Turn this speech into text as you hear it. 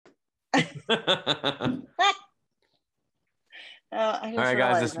I All just right, guys,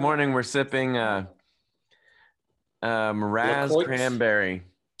 realized this that. morning we're sipping Mraz LaCroix? Cranberry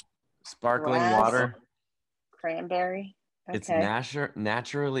sparkling Mraz? water. Cranberry. Okay. It's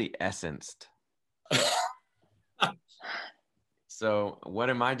naturally essenced. So what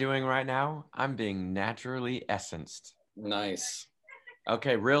am I doing right now? I'm being naturally essenced. Nice.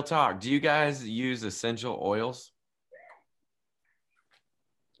 Okay, real talk. Do you guys use essential oils?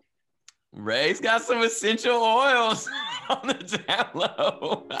 Ray's got some essential oils on the down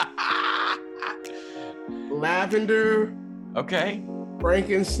low. Lavender, Okay.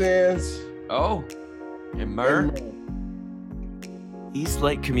 frankincense, Oh, and myrrh. and myrrh. East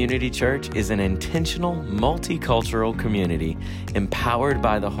Lake Community Church is an intentional, multicultural community empowered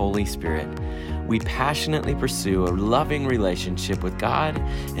by the Holy Spirit. We passionately pursue a loving relationship with God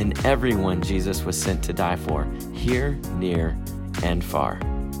and everyone Jesus was sent to die for, here, near, and far.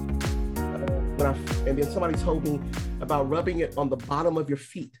 And then somebody told me about rubbing it on the bottom of your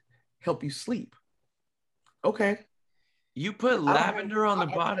feet, help you sleep. Okay. You put lavender on the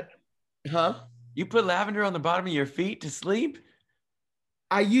bottom? Huh? You put lavender on the bottom of your feet to sleep?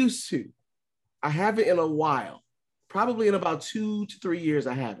 I used to. I haven't in a while. Probably in about 2 to 3 years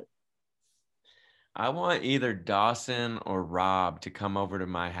I haven't. I want either Dawson or Rob to come over to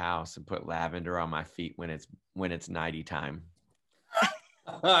my house and put lavender on my feet when it's nighty time.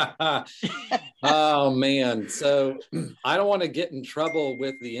 Oh man, so I don't want to get in trouble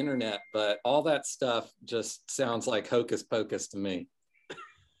with the internet, but all that stuff just sounds like hocus pocus to me.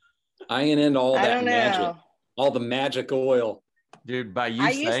 I ain't into all that magic, all the magic oil. Dude, by you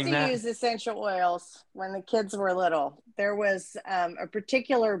I saying used to that, use essential oils when the kids were little. There was a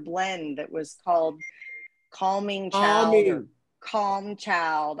particular blend that was called Calming Child or Calm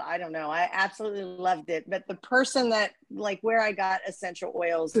Child. I don't know. I absolutely loved it. But the person that, like, where I got essential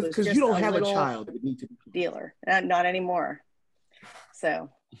oils was because just you don't have a little child. It need to be dealer. Not anymore.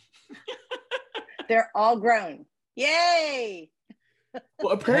 So they're all grown. Yay!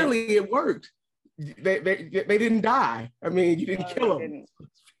 Well, apparently it worked. They didn't die. I mean, you didn't kill them.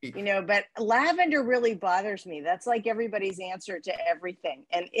 You know, but lavender really bothers me. That's like everybody's answer to everything.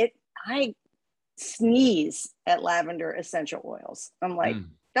 And I sneeze at lavender essential oils. I'm like,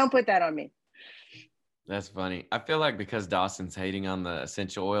 don't put that on me. That's funny. I feel like because Dawson's hating on the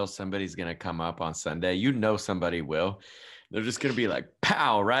essential oils, somebody's going to come up on Sunday. You know somebody will. They're just going to be like,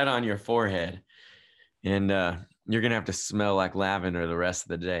 pow, right on your forehead. And you're going to have to smell like lavender the rest of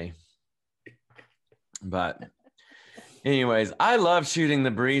the day. But anyways, I love shooting the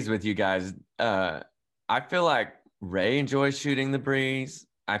breeze with you guys. I feel like Ray enjoys shooting the breeze.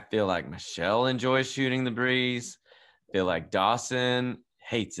 I feel like Michelle enjoys shooting the breeze. I feel like Dawson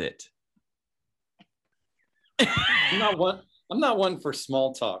hates it. I'm not one for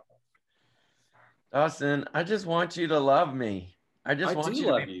small talk. Dawson, I just want you to love me. I want you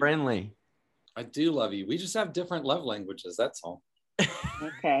to be friendly. I do love you. We just have different love languages. That's all.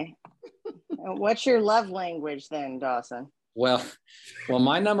 Okay. What's your love language then, Dawson? Well,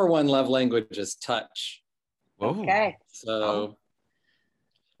 my number one love language is touch. Whoa. Okay. So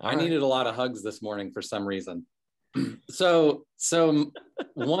I needed a lot of hugs this morning for some reason. So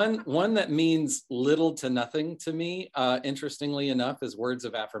one that means little to nothing to me, interestingly enough, is words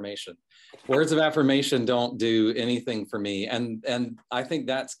of affirmation. Words of affirmation don't do anything for me. And I think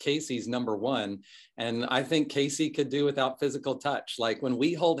that's Casey's number one. And I think Casey could do without physical touch. Like when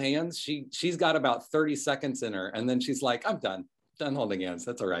we hold hands, she's got about 30 seconds in her. And then she's like, I'm done holding hands.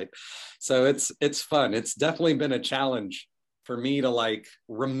 That's all right. So it's fun. It's definitely been a challenge for me to like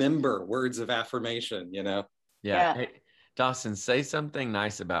remember words of affirmation, you know? Yeah. Hey, Dawson, say something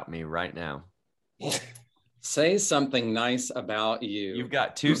nice about me right now. Say something nice about you. You've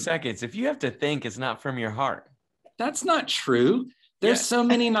got 2 seconds. If you have to think, it's not from your heart. That's not true. There's so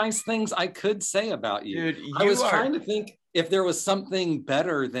many nice things I could say about you. Dude, I was trying to think if there was something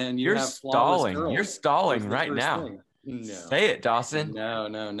better than you're stalling. Girls. You're stalling right now. No. Say it, Dawson.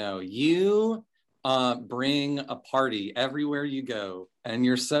 No. You bring a party everywhere you go, and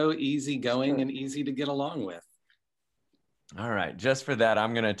you're so easygoing and easy to get along with. All right. Just for that,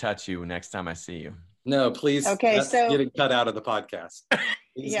 I'm going to touch you next time I see you. No, please. Okay, that's getting cut out of the podcast.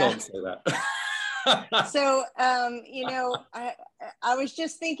 Please don't say that. So, you know, I was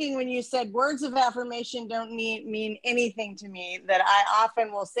just thinking when you said words of affirmation don't mean anything to me, that I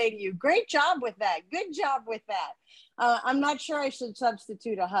often will say to you, great job with that. Good job with that. I'm not sure I should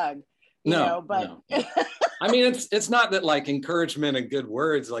substitute a hug. No. I mean, it's not that like encouragement and good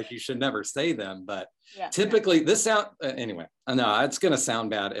words, like you should never say them, but typically this sound, anyway, no, it's going to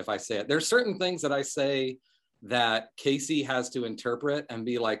sound bad if I say it. There's certain things that I say that Casey has to interpret and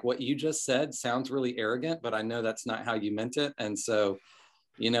be like, what you just said sounds really arrogant, but I know that's not how you meant it. And so,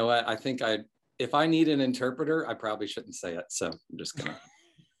 you know what, I think if I need an interpreter, I probably shouldn't say it. So I'm just gonna.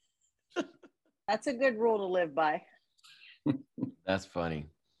 That's a good rule to live by. That's funny.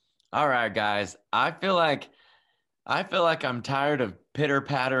 All right, guys. I feel like I'm tired of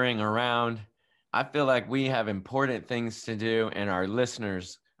pitter-pattering around. I feel like we have important things to do and our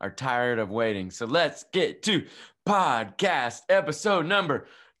listeners are tired of waiting. So let's get to podcast episode number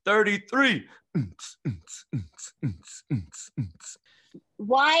 33.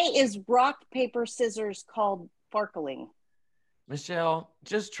 Why is rock, paper, scissors called farkling? Michelle,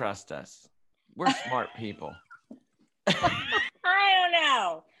 just trust us. We're smart people. I don't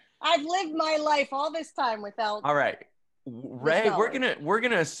know. I've lived my life all this time without. All right. Ray, knowledge. we're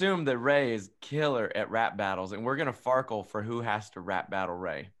gonna assume that Ray is killer at rap battles, and we're gonna farkle for who has to rap battle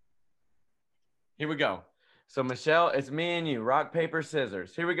Ray. Here we go. So Michelle, it's me and you. Rock, paper,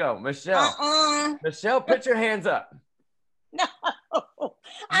 scissors. Here we go. Michelle. Michelle, put your hands up. No,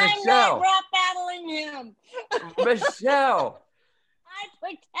 I'm not rap battling him. Michelle. I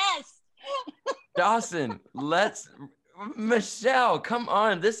protest. Dawson, Michelle, come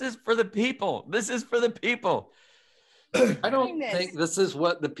on. This is for the people. This is for the people. I don't think this is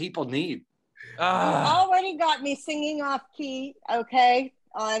what the people need. You already got me singing off key, okay,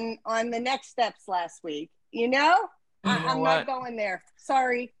 on the next steps last week. You know? I'm not going there.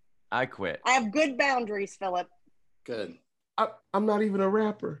 Sorry. I quit. I have good boundaries, Philip. Good. I'm not even a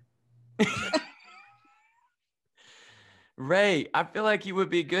rapper. Ray, I feel like you would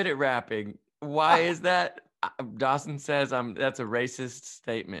be good at rapping. Why is that? Dawson says that's a racist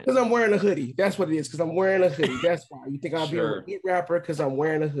statement. Because I'm wearing a hoodie. That's what it is. Because I'm wearing a hoodie. That's why. You think I'll be a good rapper because I'm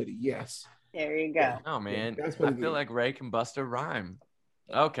wearing a hoodie. Yes. There you go. Yeah. Oh, man. That's what I feel like Ray can bust a rhyme.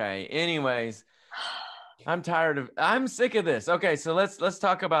 Okay. Anyways, I'm sick of this. Okay. So let's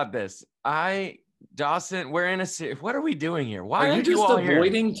talk about this. Dawson, we're in a series. What are we doing here? Why are you just all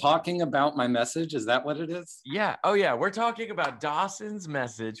avoiding here? Talking about my message? Is that what it is? Yeah. Oh, yeah. We're talking about Dawson's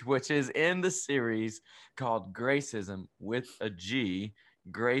message, which is in the series called Gracism with a G,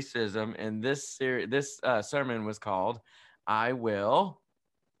 Gracism. And this sermon was called I Will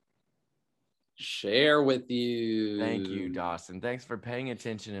Share with You. Thank you, Dawson. Thanks for paying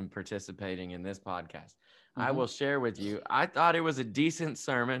attention and participating in this podcast. Mm-hmm. I will share with you. I thought it was a decent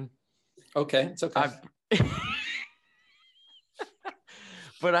sermon. Okay, it's okay.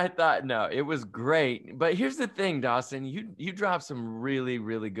 But I thought, no, it was great. But here's the thing, Dawson, you dropped some really,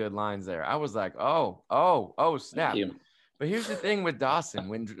 really good lines there. I was like, oh, snap. But here's the thing with Dawson.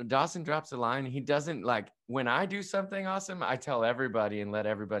 When Dawson drops a line, he doesn't when I do something awesome, I tell everybody and let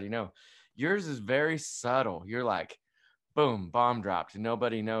everybody know. Yours is very subtle. You're like, boom, bomb dropped.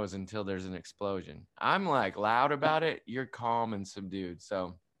 Nobody knows until there's an explosion. I'm loud about it. You're calm and subdued.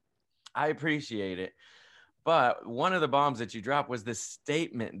 So I appreciate it. But one of the bombs that you dropped was the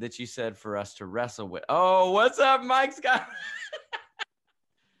statement that you said for us to wrestle with. Oh, what's up? Mike's got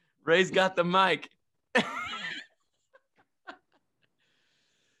Ray's got the mic.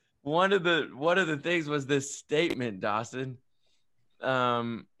 One of the things was this statement, Dawson.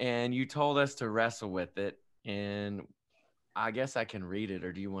 And you told us to wrestle with it. And I guess I can read it,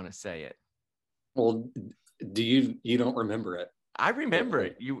 or do you want to say it? Well, you don't remember it? I remember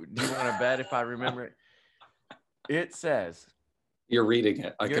it. Do you want to bet if I remember it? It says. You're reading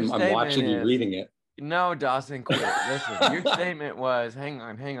it. I'm watching you reading it. No, Dawson, quit. Listen, your statement was, hang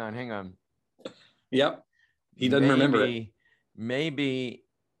on. Yep. He doesn't remember it. Maybe.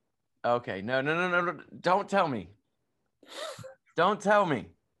 Okay. No. Don't tell me. Don't tell me.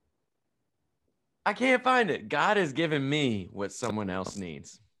 I can't find it. God has given me what someone else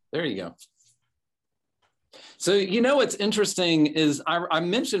needs. There you go. So, what's interesting is I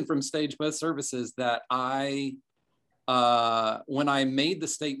mentioned from stage both services that when I made the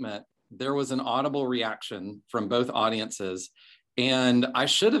statement, there was an audible reaction from both audiences. And I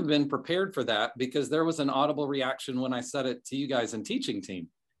should have been prepared for that because there was an audible reaction when I said it to you guys in teaching team.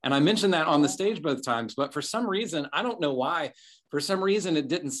 And I mentioned that on the stage both times, but for some reason, I don't know why, for some reason, it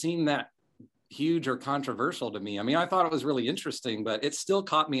didn't seem that huge or controversial to me. I mean, I thought it was really interesting, but it still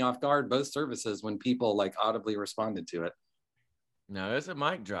caught me off guard both services when people audibly responded to it. No, it's a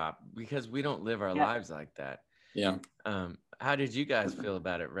mic drop because we don't live our lives like that. Yeah. How did you guys feel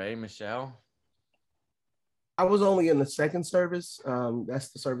about it, Ray, Michelle? I was only in the second service. That's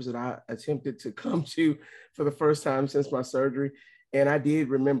the service that I attempted to come to for the first time since my surgery. And I did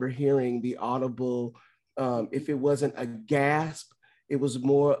remember hearing the audible, if it wasn't a gasp, it was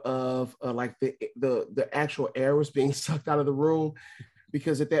more of the actual air was being sucked out of the room.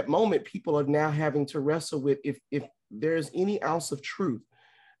 because at that moment, people are now having to wrestle with if there's any ounce of truth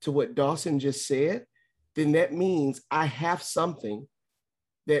to what Dawson just said, then that means I have something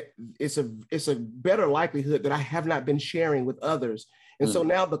that it's a better likelihood that I have not been sharing with others. And so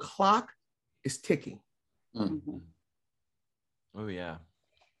now the clock is ticking. Mm-hmm. Oh, yeah.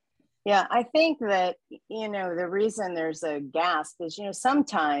 Yeah, I think that, the reason there's a gasp is,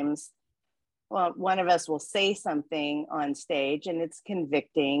 sometimes, well, one of us will say something on stage and it's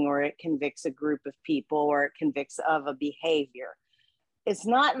convicting, or it convicts a group of people, or it convicts of a behavior. It's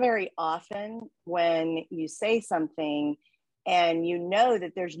not very often when you say something and you know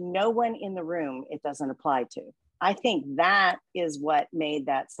that there's no one in the room it doesn't apply to. I think that is what made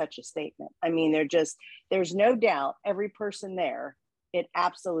that such a statement. I mean, there's no doubt every person there, it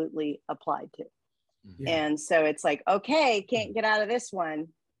absolutely applied to. Mm-hmm. And so it's like, okay, can't get out of this one.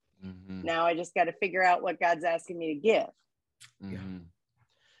 Mm-hmm. Now I just got to figure out what God's asking me to give. Mm-hmm.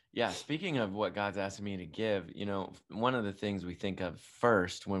 Yeah. Speaking of what God's asking me to give, one of the things we think of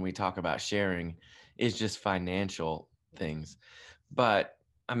first when we talk about sharing is just financial things. But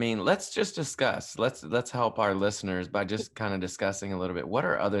I mean, let's just discuss, let's help our listeners by just kind of discussing a little bit. What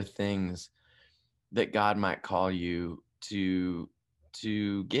are other things that God might call you to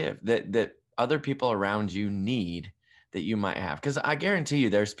give that other people around you need that you might have? Because I guarantee you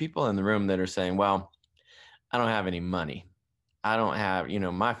there's people in the room that are saying, well, I don't have any money. I don't have,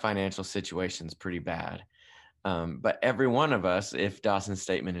 my financial situation's pretty bad. But every one of us, if Dawson's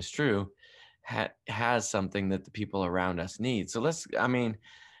statement is true, has something that the people around us need. So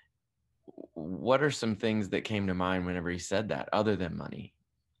what are some things that came to mind whenever he said that, other than money?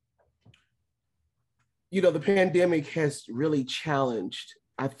 The pandemic has really challenged,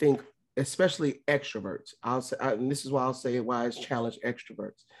 I think, especially extroverts. And this is why I'll say why it's challenged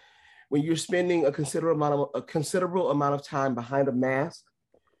extroverts. When you're spending a considerable amount of time behind a mask,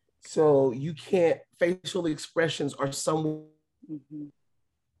 so you can't, facial expressions are somewhat.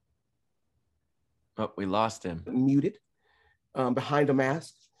 Oh, we lost him. Muted behind a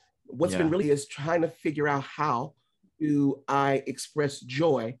mask. What's been really is trying to figure out how do I express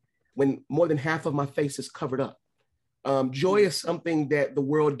joy when more than half of my face is covered up. Joy is something that the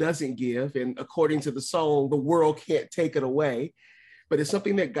world doesn't give, and according to the song, the world can't take it away, but it's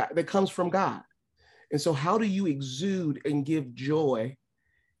something that comes from God. And so how do you exude and give joy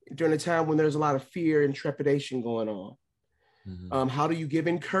during a time when there's a lot of fear and trepidation going on? Mm-hmm. How do you give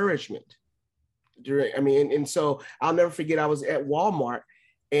encouragement? And so I'll never forget, I was at Walmart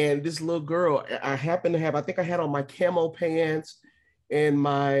and this little girl, I happened to have, I think I had on my camo pants and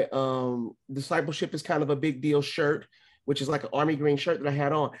my discipleship is kind of a big deal shirt, which is like an army green shirt that I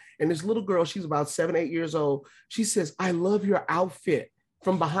had on. And this little girl, she's about 7, 8 years old. She says, "I love your outfit,"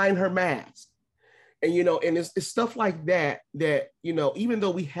 from behind her mask. And, and it's stuff like that, even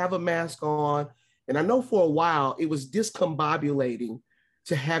though we have a mask on, and I know for a while it was discombobulating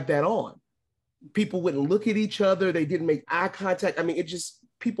to have that on. People wouldn't look at each other. They didn't make eye contact. I mean, it just,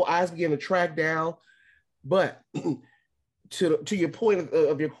 people's eyes began to track down. But to your point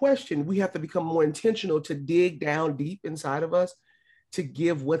of your question, we have to become more intentional to dig down deep inside of us, to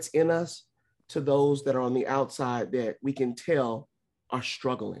give what's in us to those that are on the outside that we can tell are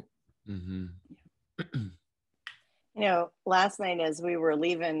struggling. Mm-hmm. Last night as we were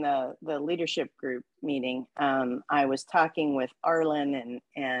leaving the leadership group meeting, I was talking with Arlen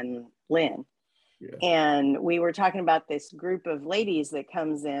and Lynn. Yeah. And we were talking about this group of ladies that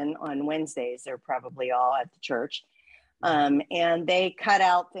comes in on Wednesdays. They're probably all at the church. And they cut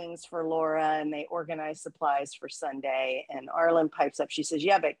out things for Laura and they organize supplies for Sunday. And Arlen pipes up. She says,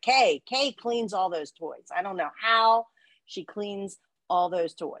 "Yeah, but Kay cleans all those toys. I don't know how she cleans all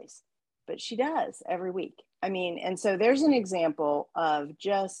those toys, but she does every week." I mean, and so there's an example of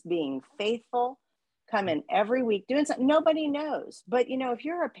just being faithful, coming every week, doing something nobody knows. But, if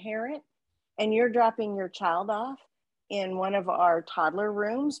you're a parent and you're dropping your child off in one of our toddler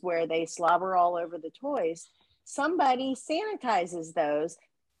rooms where they slobber all over the toys, somebody sanitizes those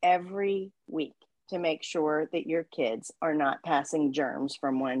every week to make sure that your kids are not passing germs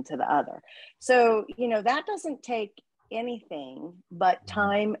from one to the other. So, that doesn't take anything but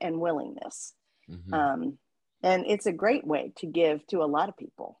time and willingness. Mm-hmm. And it's a great way to give to a lot of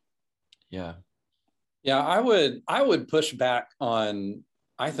people. Yeah. Yeah, I would push back on,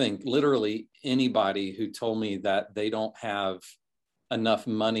 I think, literally anybody who told me that they don't have enough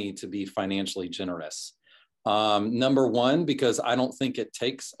money to be financially generous. Number one, because I don't think it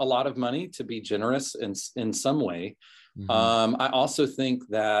takes a lot of money to be generous in some way. Mm-hmm. I also think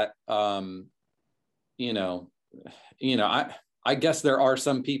that, I guess there are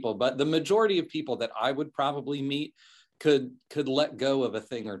some people, but the majority of people that I would probably meet could let go of a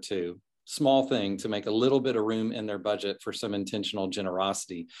thing or two, small thing, to make a little bit of room in their budget for some intentional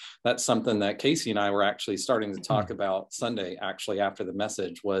generosity. That's something that Casey and I were actually starting to talk about Sunday, actually, after the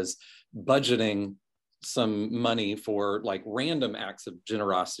message, was budgeting some money for like random acts of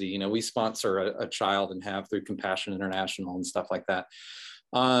generosity. You know, we sponsor a child and have through Compassion International and stuff like that.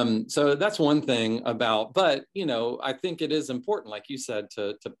 So that's one thing about, but, you know, I think it is important, like you said,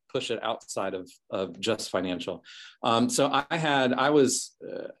 to push it outside of just financial. So I was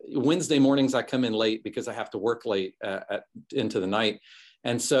Wednesday mornings, I come in late because I have to work late into the night.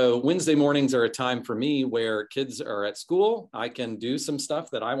 And so Wednesday mornings are a time for me where kids are at school. I can do some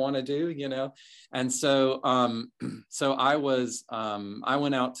stuff that I want to do, you know? And so, so I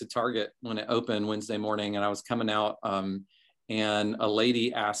went out to Target when it opened Wednesday morning, and I was coming out, and a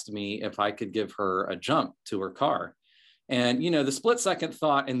lady asked me if I could give her a jump to her car. And, you know, the split second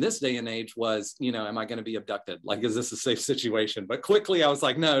thought in this day and age was, you know, am I going to be abducted? Like, is this a safe situation? But quickly I was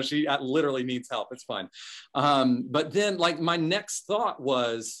like, no, she literally needs help. It's fine. But then like my next thought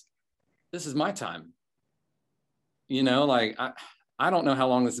was, this is my time. You know, like, I don't know how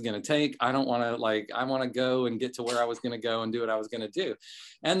long this is going to take. I don't want to, like, I want to go and get to where I was going to go and do what I was going to do.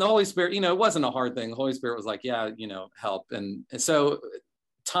 And the Holy Spirit, you know, it wasn't a hard thing. The Holy Spirit was like, yeah, you know, help. And so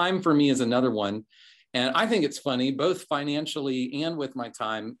time for me is another one. And I think it's funny, both financially and with my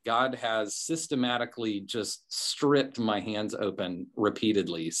time, God has systematically just stripped my hands open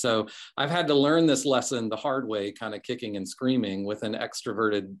repeatedly. So I've had to learn this lesson the hard way, kind of kicking and screaming with an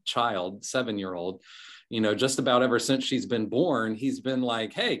extroverted child, 7-year-old. You know, just about ever since she's been born, he's been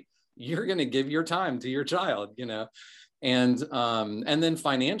like, hey, you're going to give your time to your child, you know. And then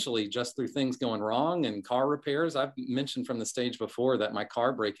financially, just through things going wrong and car repairs. I've mentioned from the stage before that my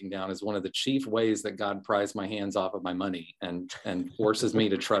car breaking down is one of the chief ways that God pries my hands off of my money and forces me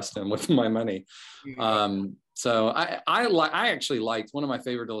to trust him with my money. So I actually liked, one of my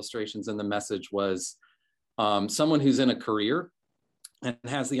favorite illustrations in the message was someone who's in a career and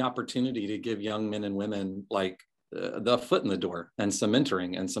has the opportunity to give young men and women like the foot in the door and some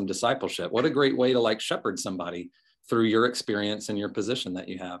mentoring and some discipleship. What a great way to like shepherd somebody through your experience and your position that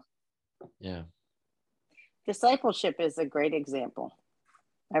you have. Yeah. Discipleship is a great example.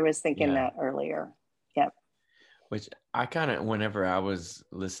 I was thinking that earlier. Yep. Which I kind of, whenever I was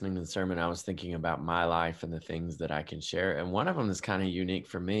listening to the sermon, I was thinking about my life and the things that I can share. And one of them that's kind of unique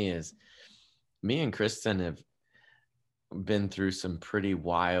for me is me and Kristen have been through some pretty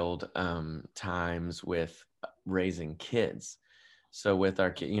wild times with raising kids. So with our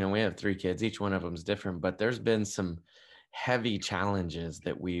kid, you know, we have 3 kids, each one of them is different, but there's been some heavy challenges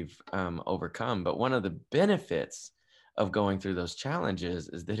that we've overcome. But one of the benefits of going through those challenges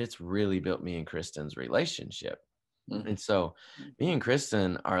is that it's really built me and Kristen's relationship. Mm-hmm. And so me and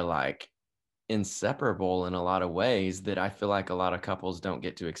Kristen are like inseparable in a lot of ways that I feel like a lot of couples don't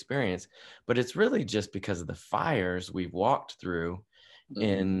get to experience, but it's really just because of the fires we've walked through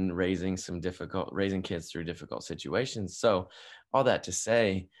in raising kids through difficult situations. So all that to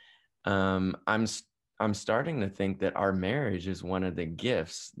say, I'm starting to think that our marriage is one of the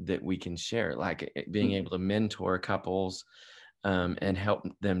gifts that we can share, like being able to mentor couples and help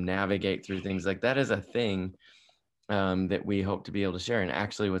them navigate through things like that is a thing that we hope to be able to share. And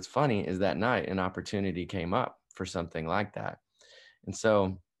actually what's funny is that night an opportunity came up for something like that. And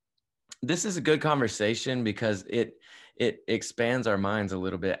so this is a good conversation because it expands our minds a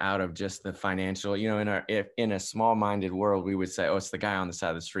little bit out of just the financial, you know, in a small-minded world, we would say, oh, it's the guy on the side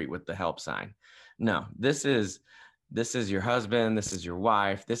of the street with the help sign. No, this is your husband. This is your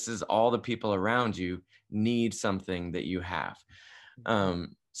wife. This is all the people around you need something that you have.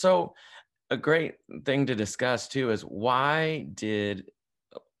 So a great thing to discuss too is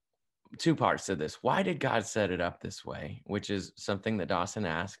two parts to this. Why did God set it up this way? Which is something that Dawson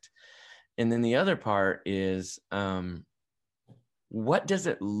asked. And then the other part is, what does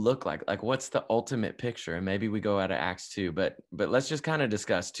it look like? Like, what's the ultimate picture? And maybe we go out of Acts 2, but let's just kind of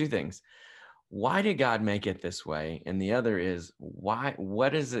discuss 2 things. Why did God make it this way? And the other is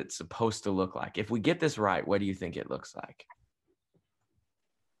what is it supposed to look like? If we get this right, what do you think it looks like?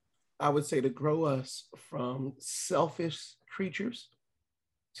 I would say to grow us from selfish creatures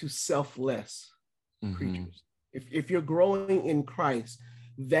to selfless creatures. If you're growing in Christ,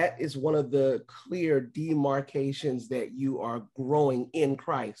 that is one of the clear demarcations that you are growing in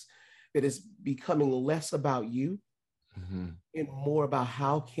Christ, that is becoming less about you and more about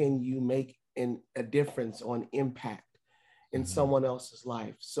how can you make a difference or an impact in someone else's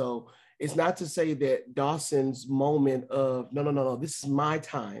life. So it's not to say that Dawson's moment of, no, this is my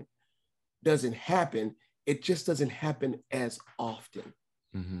time, doesn't happen. It just doesn't happen as often.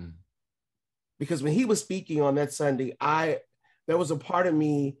 Because when he was speaking on that Sunday, there was a part of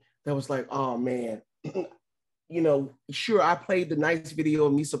me that was like, oh man, sure, I played the nice video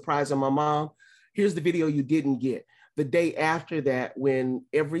of me surprising my mom. Here's the video you didn't get. The day after that, when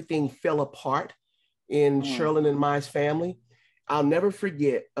everything fell apart in Sherlyn and my family, I'll never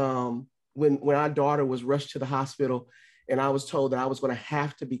forget when our daughter was rushed to the hospital and I was told that I was going to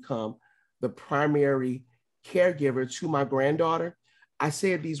have to become the primary caregiver to my granddaughter. I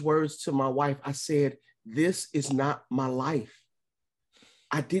said these words to my wife. I said, this is not my life.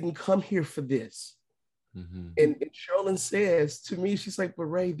 I didn't come here for this. Mm-hmm. And Sherlyn says to me, she's like, but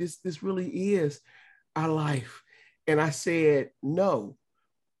Ray, this really is our life. And I said, no.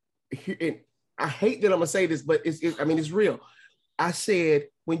 And I hate that I'm gonna say this, but it's real. I said,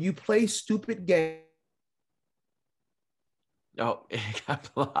 when you play stupid games, oh, it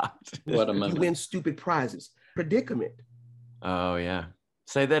got blocked. What a moment. You win stupid prizes. Predicament. Oh yeah.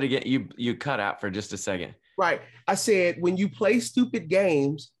 Say that again. You cut out for just a second. Right. I said, when you play stupid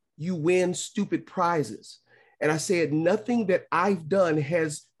games, you win stupid prizes. And I said, nothing that I've done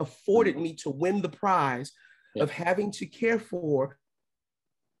has afforded me to win the prize of having to care for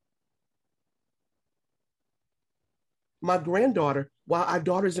my granddaughter while our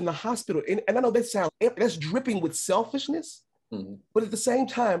daughter's in the hospital. And I know that's dripping with selfishness, but at the same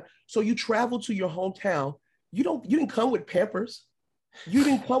time, so you travel to your hometown, you didn't come with Pampers. You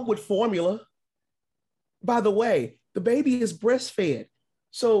didn't come with formula. By the way, the baby is breastfed.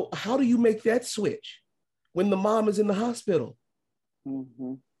 So how do you make that switch when the mom is in the hospital?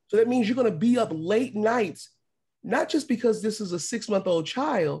 Mm-hmm. So that means you're going to be up late nights, not just because this is a 6-month-old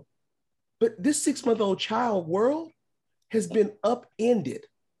child, but this 6-month-old child world has been upended.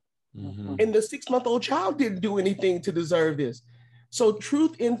 Mm-hmm. And the 6-month-old child didn't do anything to deserve this. So in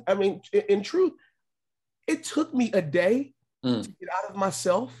truth, it took me a day to get out of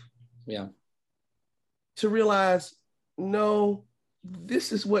myself. Yeah. To realize, no,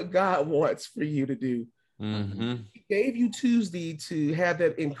 this is what God wants for you to do. Mm-hmm. He gave you Tuesday to have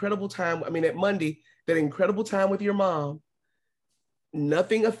that incredible time. That Monday, that incredible time with your mom.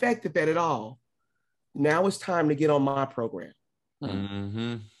 Nothing affected that at all. Now it's time to get on my program.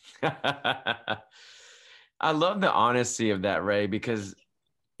 Mm-hmm. I love the honesty of that, Ray, because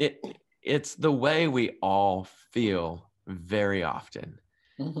it's the way we all feel very often.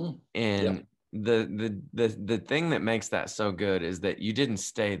 Mm-hmm. And the thing that makes that so good is that you didn't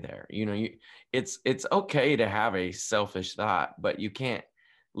stay there. It's okay to have a selfish thought, but you can't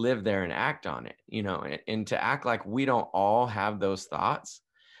live there and act on it, and to act like we don't all have those thoughts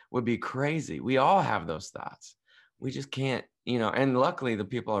would be crazy. We all have those thoughts. We just can't, and luckily the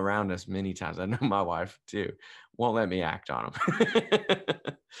people around us many times, I know my wife too, won't let me act on them.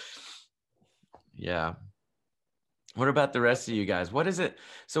 Yeah. What about the rest of you guys? What is it?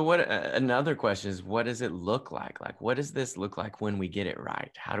 So another question is, what does it look like? Like, what does this look like when we get it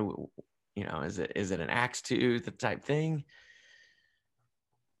right? How do we, is it an axe to the type thing?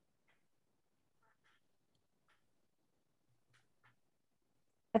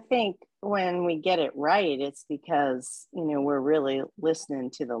 I think when we get it right, it's because, we're really listening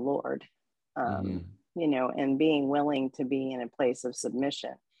to the Lord, and being willing to be in a place of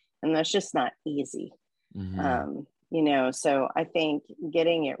submission. And that's just not easy. Mm-hmm. So I think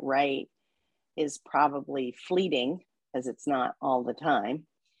getting it right is probably fleeting, as it's not all the time.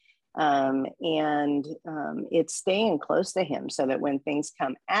 It's staying close to him so that when things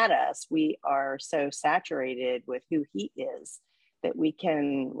come at us, we are so saturated with who he is that we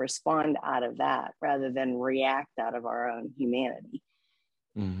can respond out of that rather than react out of our own humanity.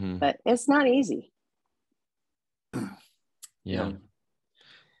 Mm-hmm. But it's not easy. Yeah.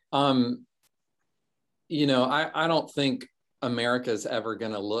 I don't think America's ever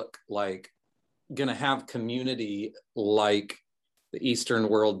going to have community like the Eastern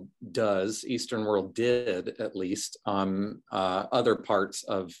world did, at least, other parts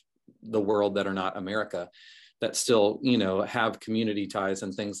of the world that are not America that still, have community ties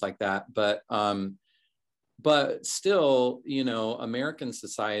and things like that. But still, American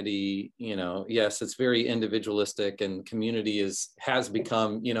society, yes, it's very individualistic, and community has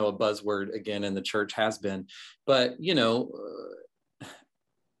become, a buzzword again, and the church has been, but,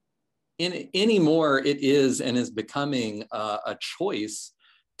 anymore it is and is becoming a choice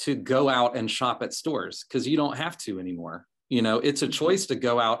to go out and shop at stores, because you don't have to anymore. It's a choice to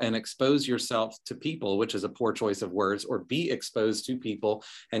go out and expose yourself to people, which is a poor choice of words, or be exposed to people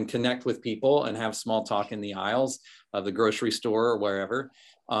and connect with people and have small talk in the aisles of the grocery store or wherever,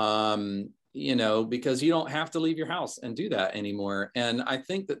 because you don't have to leave your house and do that anymore. And I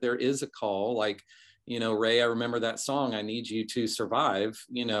think that there is a call, like, Ray, I remember that song, I Need You to Survive,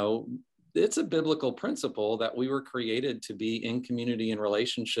 it's a biblical principle that we were created to be in community and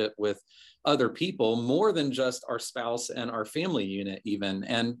relationship with other people more than just our spouse and our family unit even.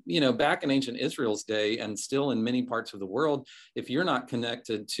 And, you know, back in ancient Israel's day, and still in many parts of the world, if you're not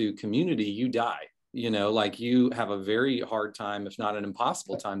connected to community, you die. You know, like you have a very hard time, if not an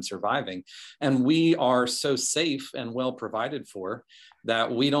impossible time, surviving. And we are so safe and well provided for that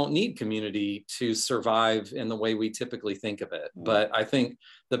we don't need community to survive in the way we typically think of it. But I think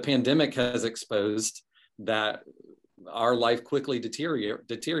the pandemic has exposed that our life quickly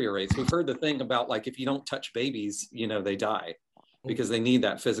deteriorates. We've heard the thing about, like, if you don't touch babies, you know, they die because they need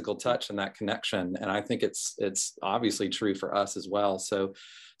that physical touch and that connection. And I think it's obviously true for us as well. So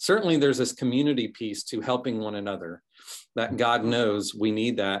certainly there's this community piece to helping one another that God knows we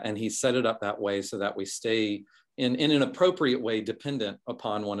need that. And he set it up that way so that we stay in an appropriate way dependent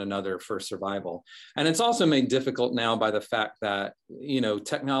upon one another for survival. And it's also made difficult now by the fact that, you know,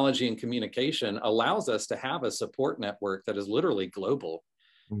 technology and communication allows us to have a support network that is literally global.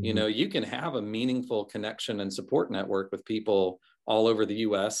 Mm-hmm. You know, you can have a meaningful connection and support network with people all over the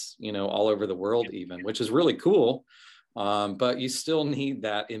US, you know, all over the world even, which is really cool. But you still need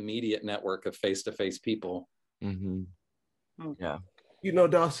that immediate network of face-to-face people. Mm-hmm. Yeah. You know,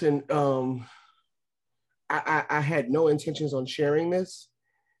 Dawson, I had no intentions on sharing this,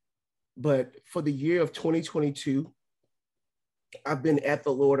 but for the year of 2022, I've been at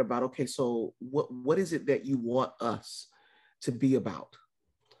the Lord about, okay, so what is it that you want us to be about?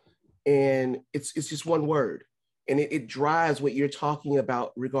 And it's just one word. And it drives what you're talking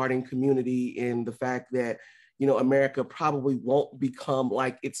about regarding community and the fact that, you know, America probably won't become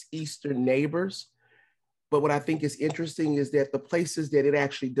like its Eastern neighbors. But what I think is interesting is that the places that it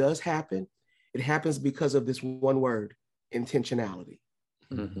actually does happen, it happens because of this one word, intentionality.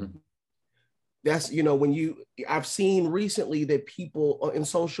 Mm-hmm. That's, you know, I've seen recently that people in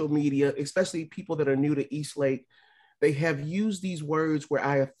social media, especially people that are new to Eastlake, they have used these words where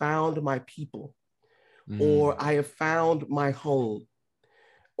I have found my people, or I have found my home,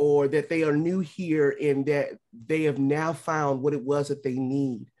 or that they are new here and that they have now found what it was that they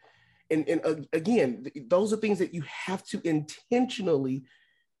need. And again, those are things that you have to intentionally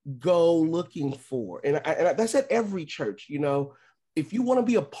go looking for. And that's at every church. You know, if you want to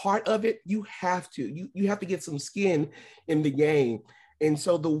be a part of it, you have to. You have to get some skin in the game. And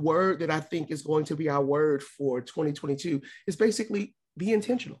so the word that I think is going to be our word for 2022 is basically be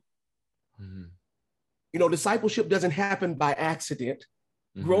intentional. Mm-hmm. You know, discipleship doesn't happen by accident.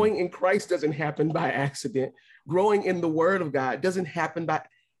 Mm-hmm. Growing in Christ doesn't happen by accident. Growing in the word of God doesn't happen by,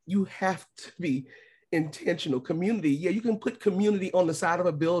 you have to be intentional. Community, yeah, you can put community on the side of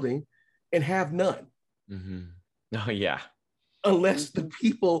a building and have none. Mm-hmm. Oh, yeah. Unless the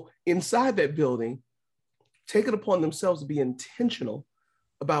people inside that building take it upon themselves to be intentional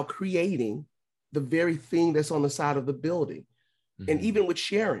about creating the very thing that's on the side of the building. Mm-hmm. And even with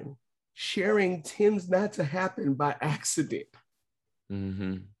sharing tends not to happen by accident.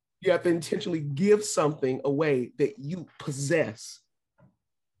 Mm-hmm. You have to intentionally give something away that you possess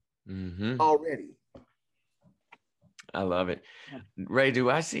already. I love it. Ray,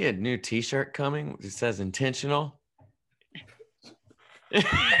 do I see a new t-shirt coming? It says intentional.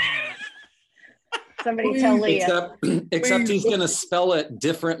 Somebody tell Leah. Except he's going to spell it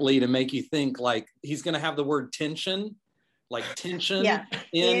differently to make you think like he's going to have the word tension, like tension,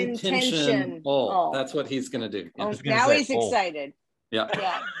 intention. Oh, that's what he's going to do. Yeah. Oh, now he's excited. Yeah.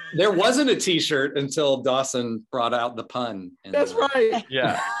 There wasn't a t-shirt until Dawson brought out the pun. That's right.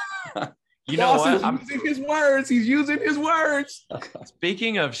 Yeah. You know Dawson's what? using his words. He's using his words.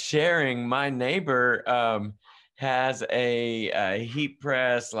 Speaking of sharing, my neighbor has a heat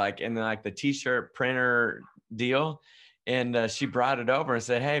press, like in like the t-shirt printer deal. And she brought it over and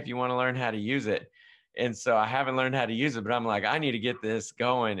said, hey, if you want to learn how to use it. And so I haven't learned how to use it, but I'm like, I need to get this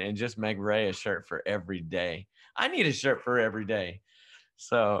going and just make Ray a shirt for every day. I need a shirt for every day.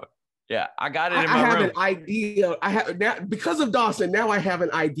 So yeah, I got it in my room. I have an idea. I have now, because of Dawson, now I have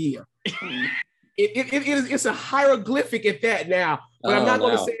an idea. It's a hieroglyphic at that now, but I'm not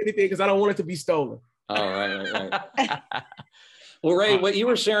going to say anything because I don't want it to be stolen. Oh, right. Well, Ray, what you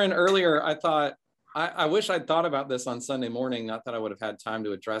were sharing earlier, I thought, I wish I'd thought about this on Sunday morning, not that I would have had time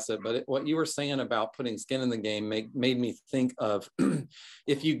to address it, but what you were saying about putting skin in the game made me think of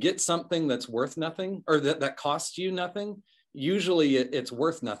if you get something that's worth nothing or that costs you nothing, usually it's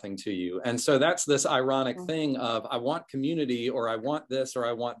worth nothing to you. And so that's this ironic thing of I want community or I want this or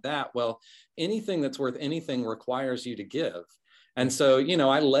I want that. Well, anything that's worth anything requires you to give. And so, you know,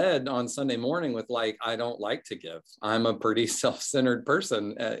 I led on Sunday morning with like, I don't like to give. I'm a pretty self-centered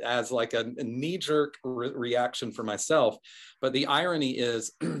person, as like a knee-jerk reaction for myself. But the irony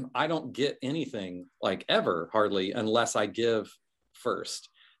is I don't get anything like ever, hardly, unless I give first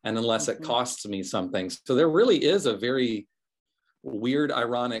and unless it costs me something. So there really is a very weird,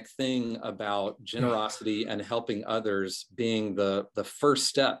 ironic thing about generosity and helping others being the first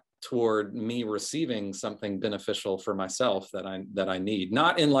step toward me receiving something beneficial for myself that I need.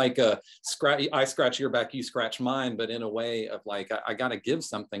 Not in like a I scratch your back, you scratch mine, but in a way of like, I got to give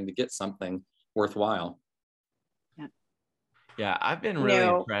something to get something worthwhile. Yeah, I've been really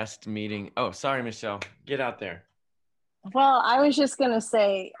impressed meeting. Oh, sorry, Michelle. Get out there. Well, I was just going to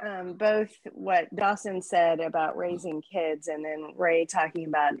say both what Dawson said about raising kids and then Ray talking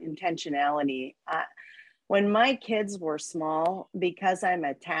about intentionality. When my kids were small, because I'm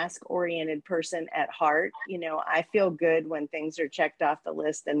a task-oriented person at heart, you know, I feel good when things are checked off the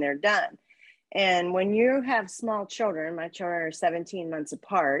list and they're done. And when you have small children, my children are 17 months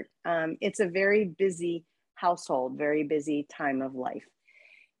apart, it's a very busy household, very busy time of life.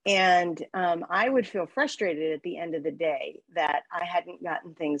 And I would feel frustrated at the end of the day that I hadn't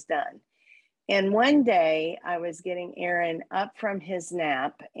gotten things done. And one day I was getting Aaron up from his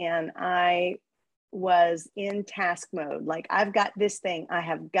nap and I was in task mode. Like, I've got this thing I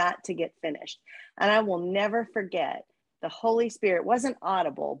have got to get finished. And I will never forget, the Holy Spirit wasn't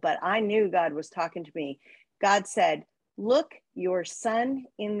audible, but I knew God was talking to me. God said, "Look your son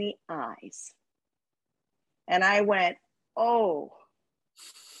in the eyes." And I went, oh,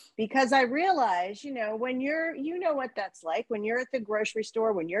 because I realized, you know, when you're, you know what that's like, when you're at the grocery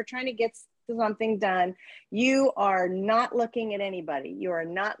store, when you're trying to get something done, you are not looking at anybody. You are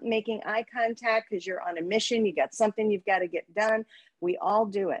not making eye contact because you're on a mission. You got something you've got to get done. We all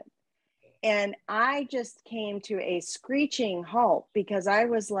do it. And I just came to a screeching halt because I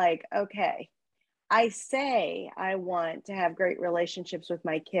was like, okay, I say I want to have great relationships with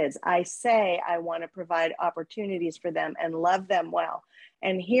my kids. I say I want to provide opportunities for them and love them well.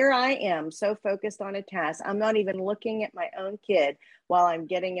 And here I am, so focused on a task. I'm not even looking at my own kid while I'm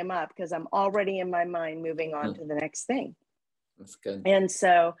getting him up because I'm already in my mind moving on to the next thing. That's good. And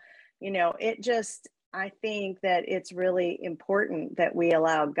so, you know, it just, I think that it's really important that we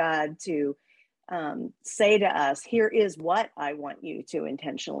allow God to say to us, here is what I want you to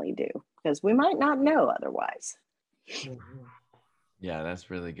intentionally do, because we might not know otherwise. Yeah,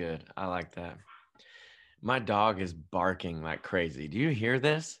 that's really good. I like that. My dog is barking like crazy. Do you hear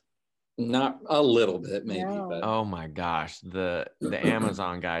this? Not a little bit, maybe. No. But Oh my gosh, the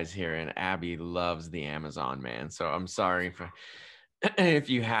Amazon guy's here, and Abby loves the Amazon man. So I'm sorry for if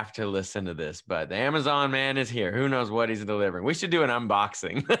you have to listen to this, but the Amazon man is here. Who knows what he's delivering? We should do an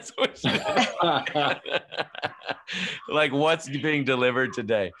unboxing. That's what we should do. Like, what's being delivered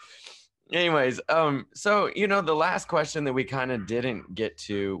today? Anyways, so, you know, the last question that we kind of didn't get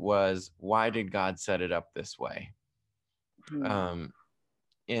to was, why did God set it up this way?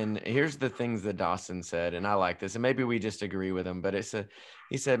 And here's the things that Dawson said, and I like this, and maybe we just agree with him, but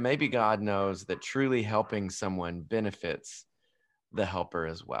he said, maybe God knows that truly helping someone benefits the helper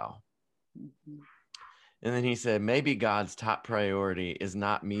as well. And then he said, maybe God's top priority is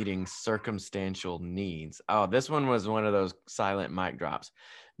not meeting circumstantial needs. Oh, this one was one of those silent mic drops.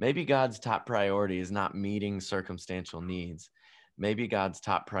 Maybe God's top priority is not meeting circumstantial needs. Maybe God's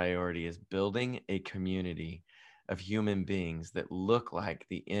top priority is building a community of human beings that look like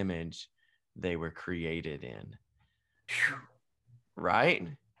the image they were created in. Right?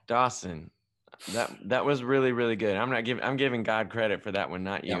 Dawson, that was really, really good. I'm giving God credit for that one,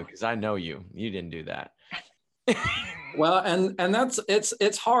 not you, because I know you didn't do that. Well, and that's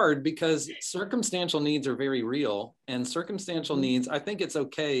it's hard because circumstantial needs are very real, and circumstantial needs, I think it's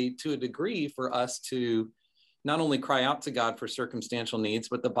okay to a degree for us to not only cry out to God for circumstantial needs,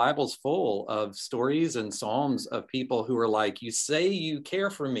 but the Bible's full of stories and Psalms of people who are like, you say you care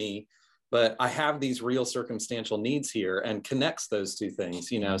for me, but I have these real circumstantial needs here, and connects those two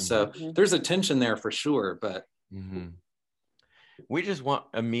things, you know. So there's a tension there for sure, but we just want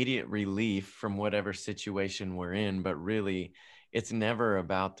immediate relief from whatever situation we're in, but really it's never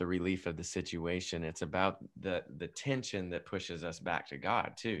about the relief of the situation. It's about the tension that pushes us back to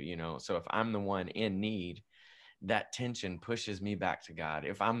God too, you know. So if I'm the one in need, that tension pushes me back to God.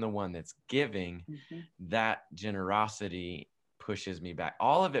 If I'm the one that's giving, that generosity pushes me back.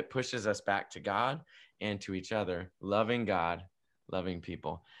 All of it pushes us back to God and to each other, loving God, loving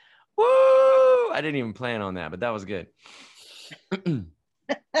people. Woo! I didn't even plan on that, but that was good. The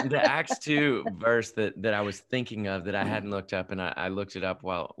Acts 2 verse that I was thinking of that I hadn't looked up, and I looked it up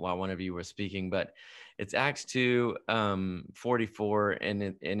while one of you were speaking, but It's Acts 2, 44, and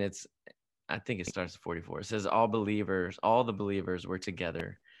it's, I think it starts at 44. It says all the believers were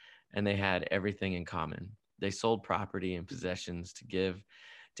together, and they had everything in common. They sold property and possessions to give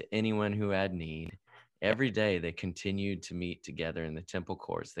to anyone who had need. Every day they continued to meet together in the temple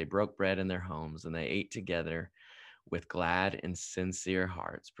courts. They broke bread in their homes, and they ate together with glad and sincere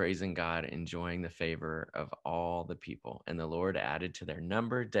hearts, praising God, enjoying the favor of all the people. And the Lord added to their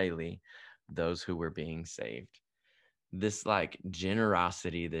number daily those who were being saved. This like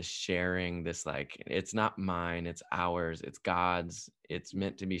generosity, this sharing, this like, it's not mine, it's ours, it's God's, it's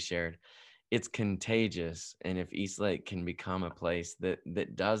meant to be shared. It's contagious. And if Eastlake can become a place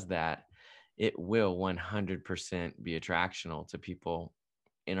that does that, it will 100% be attractional to people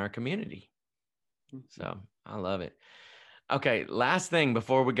in our community. So I love it. Okay, last thing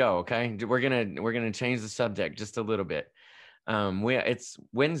before we go. Okay, we're gonna change the subject just a little bit. It's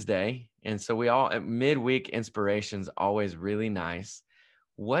Wednesday, and so we all midweek inspiration's always really nice.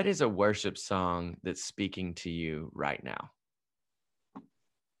 What is a worship song that's speaking to you right now?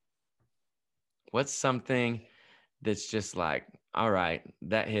 What's something that's just like, all right,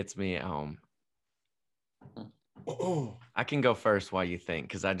 that hits me at home? I can go first while you think,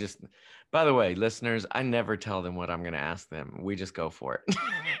 because by the way, listeners, I never tell them what I'm going to ask them. We just go for it.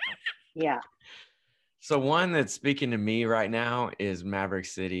 Yeah. So one that's speaking to me right now is Maverick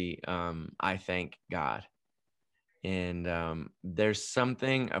City. I Thank God. And there's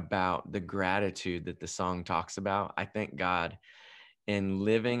something about the gratitude that the song talks about. I thank God, and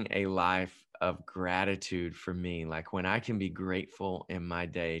living a life of gratitude for me. Like when I can be grateful in my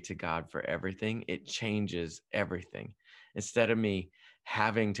day to God for everything, it changes everything. Instead of me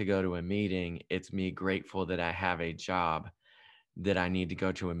having to go to a meeting, it's me grateful that I have a job that I need to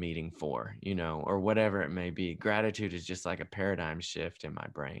go to a meeting for, or whatever it may be. Gratitude is just like a paradigm shift in my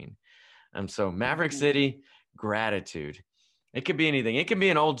brain. So Maverick City, gratitude. It could be anything. It can be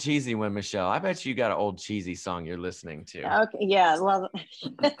an old cheesy one, Michelle. I bet you got an old cheesy song you're listening to. Okay. Yeah. Well,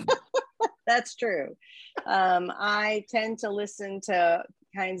 that's true. I tend to listen to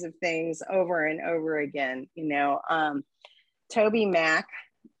kinds of things over and over again. Toby Mac.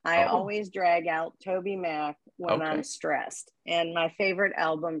 I always drag out Toby Mac when I'm stressed. And my favorite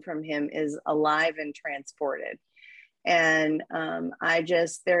album from him is Alive and Transported. And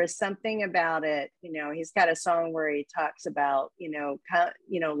there is something about it. He's got a song where he talks about,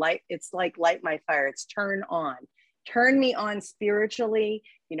 light. It's like light my fire. It's turn me on spiritually,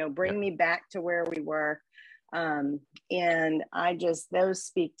 bring me back to where we were. And those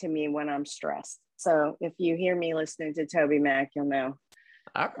speak to me when I'm stressed. So if you hear me listening to Toby Mac, you'll know.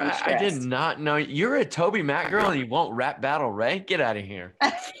 I did not know you're a Toby Mac girl and you won't rap Battle Ray. Get out of here.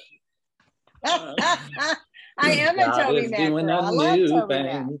 I am a Toby Mac girl. I love Toby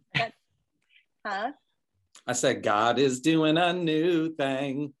Mac. Huh? I said, God is doing a new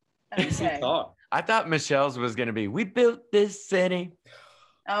thing. Okay. I thought Michelle's was going to be, we built this city.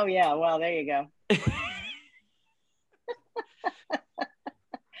 Oh, yeah. Well, there you go.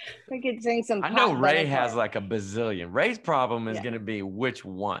 We could sing some. I know Ray has like a bazillion. Ray's problem is going to be which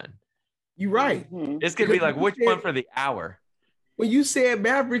one. You're right. It's going to be like which one for the hour. When you said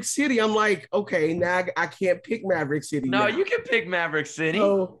Maverick City, I'm like, okay, now I can't pick Maverick City. No, now. You can pick Maverick City.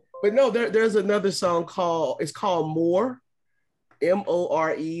 But no, there's another song called More,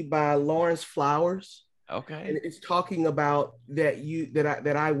 M-O-R-E by Lawrence Flowers. Okay. And it's talking about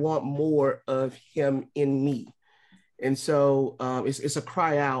that I want more of him in me. And so it's a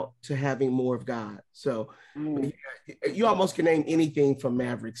cry out to having more of God. So you almost can name anything from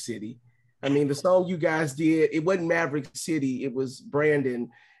Maverick City. I mean, the song you guys did, it wasn't Maverick City, it was Brandon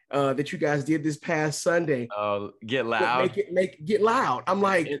that you guys did this past Sunday. Oh, Get Loud. Get Loud. I'm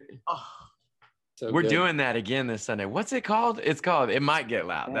like, so we're doing that again this Sunday. What's it called? It's called It Might Get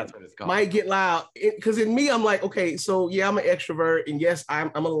Loud. That's what it's called. Might Get Loud. Because in me, I'm like, okay, so yeah, I'm an extrovert, and yes,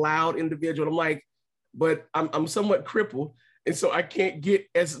 I'm a loud individual. I'm like, but I'm somewhat crippled. And so I can't get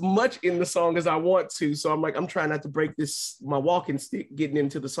as much in the song as I want to. So I'm like, I'm trying not to break my walking stick getting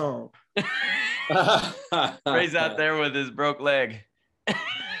into the song. Ray's out there with his broke leg.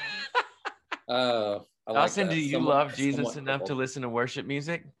 Dawson, do you love Jesus enough to listen to worship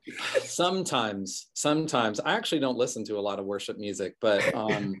music? Sometimes. I actually don't listen to a lot of worship music, but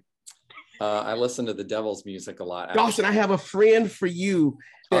I listen to the devil's music a lot. Actually. Dawson, I have a friend for you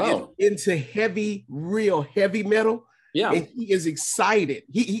that is into real heavy metal. Yeah. And he is excited.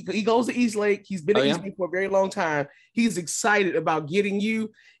 He goes to Eastlake. He's been at Eastlake for a very long time. He's excited about getting you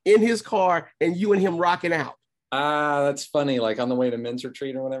in his car and you and him rocking out. That's funny. Like on the way to men's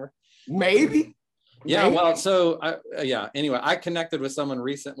retreat or whatever. Maybe. Yeah, Right? well, so anyway, I connected with someone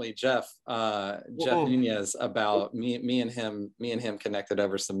recently, Jeff Nunez, about me and him connected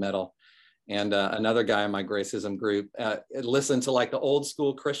over some metal. And another guy in my Gracism group listened to like the old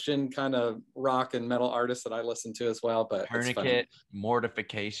school Christian kind of rock and metal artists that I listen to as well. But Tourniquet,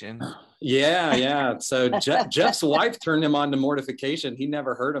 Mortification. Yeah. So Jeff's wife turned him on to Mortification. He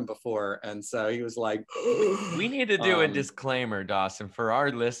never heard him before, and so he was like, "We need to do a disclaimer, Dawson, for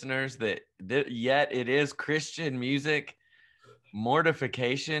our listeners that yet it is Christian music.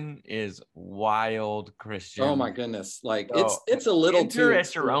 Mortification is wild Christian. Oh my goodness! Like it's a little too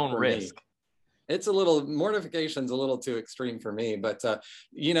at your own risk. It's a little, Mortification's a little too extreme for me, but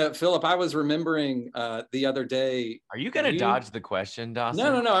Philip, I was remembering the other day. Are you going to dodge the question, Dawson?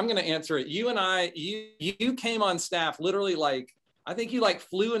 No, I'm going to answer it. You came on staff literally, like, I think you like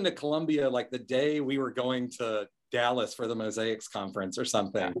flew into Columbia like the day we were going to Dallas for the Mosaics conference or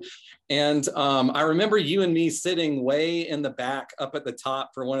something. And I remember you and me sitting way in the back up at the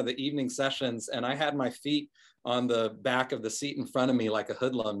top for one of the evening sessions, and I had my feet on the back of the seat in front of me like a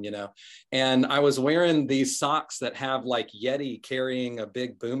hoodlum, and I was wearing these socks that have like Yeti carrying a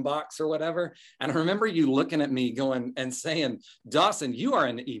big boombox or whatever. And I remember you looking at me going and saying, "Dawson, you are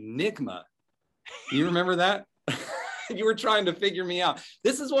an enigma." You remember that? You were trying to figure me out.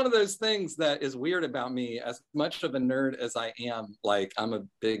 This is one of those things that is weird about me. As much of a nerd as I am, like, I'm a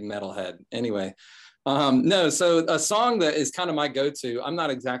big metalhead. Anyway, so a song that is kind of my go-to, I'm not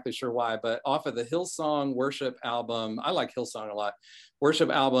exactly sure why, but off of the Hillsong worship album, I like Hillsong a lot, worship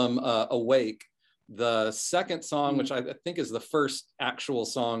album, Awake, the second song, which I think is the first actual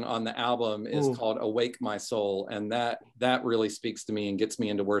song on the album, is called Awake My Soul. And that really speaks to me and gets me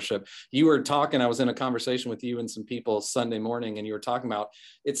into worship. You were talking, I was in a conversation with you and some people Sunday morning, and you were talking about,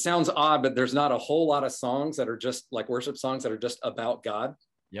 it sounds odd, but there's not a whole lot of songs that are just like worship songs that are just about God.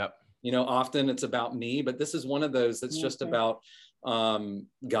 Yep. Often it's about me, but this is one of those that's just about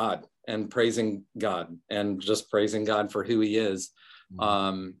God and praising God and just praising God for who he is.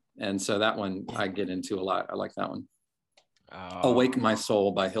 And so that one I get into a lot. I like that one. Awake My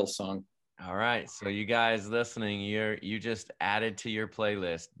Soul by Hillsong. All right. So you guys listening, you just added to your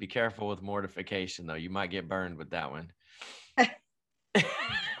playlist. Be careful with Mortification, though. You might get burned with that one.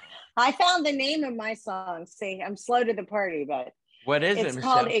 I found the name of my song. See, I'm slow to the party, but what is it, Michelle? It's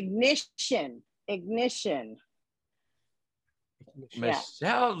called Ignition.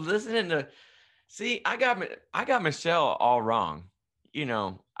 Michelle, listening to, see, I got Michelle all wrong.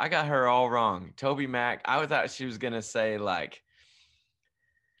 I got her all wrong. Toby Mac, I thought she was going to say like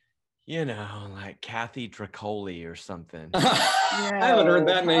Kathy Tricoli or something. I haven't heard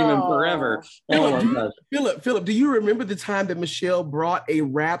that name in forever. Philip, do you remember the time that Michelle brought a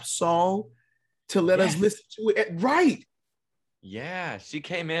rap song to let us listen to it? Right. Yeah, she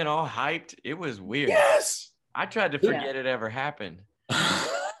came in all hyped. It was weird. Yes. I tried to forget it ever happened.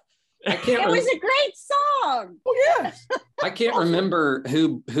 It was a great song. Oh, yes. I can't remember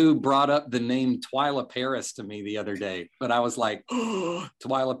who brought up the name Twyla Paris to me the other day, but I was like,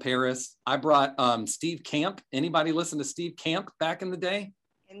 Twyla Paris. I brought Steve Camp. Anybody listen to Steve Camp back in the day?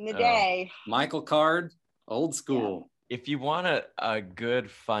 In the day. Michael Card, old school. Yeah. If you want a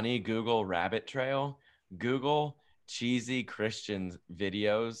good, funny Google rabbit trail, Google cheesy Christian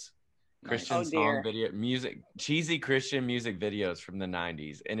videos. Christian song video music, cheesy Christian music videos from the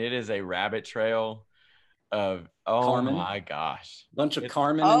 90s, and it is a rabbit trail of Carmen. My gosh, bunch of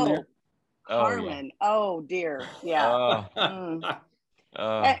Carmen in there. Carmen. Oh dear. Yeah. And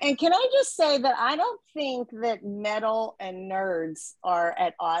can I just say that I don't think that metal and nerds are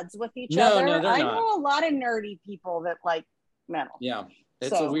at odds with each other. No, they're I not. know a lot of nerdy people that like metal. Yeah,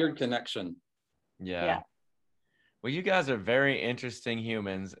 it's a weird connection. Yeah. Well, you guys are very interesting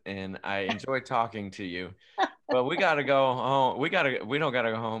humans, and I enjoy talking to you. But we got to go home. We don't got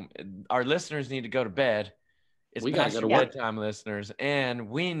to go home. Our listeners need to go to bed. It's past your bedtime, listeners, and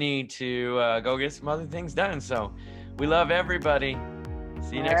we need to go get some other things done. So we love everybody.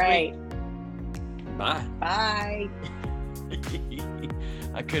 See you next week. Bye. Bye.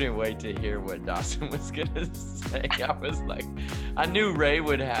 I couldn't wait to hear what Dawson was going to say. I was like, I knew Ray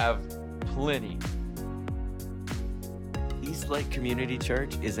would have plenty. Eastlake Community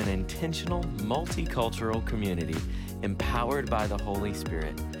Church is an intentional, multicultural community empowered by the Holy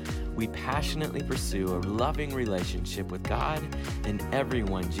Spirit. We passionately pursue a loving relationship with God and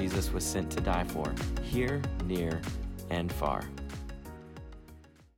everyone Jesus was sent to die for, here, near, and far.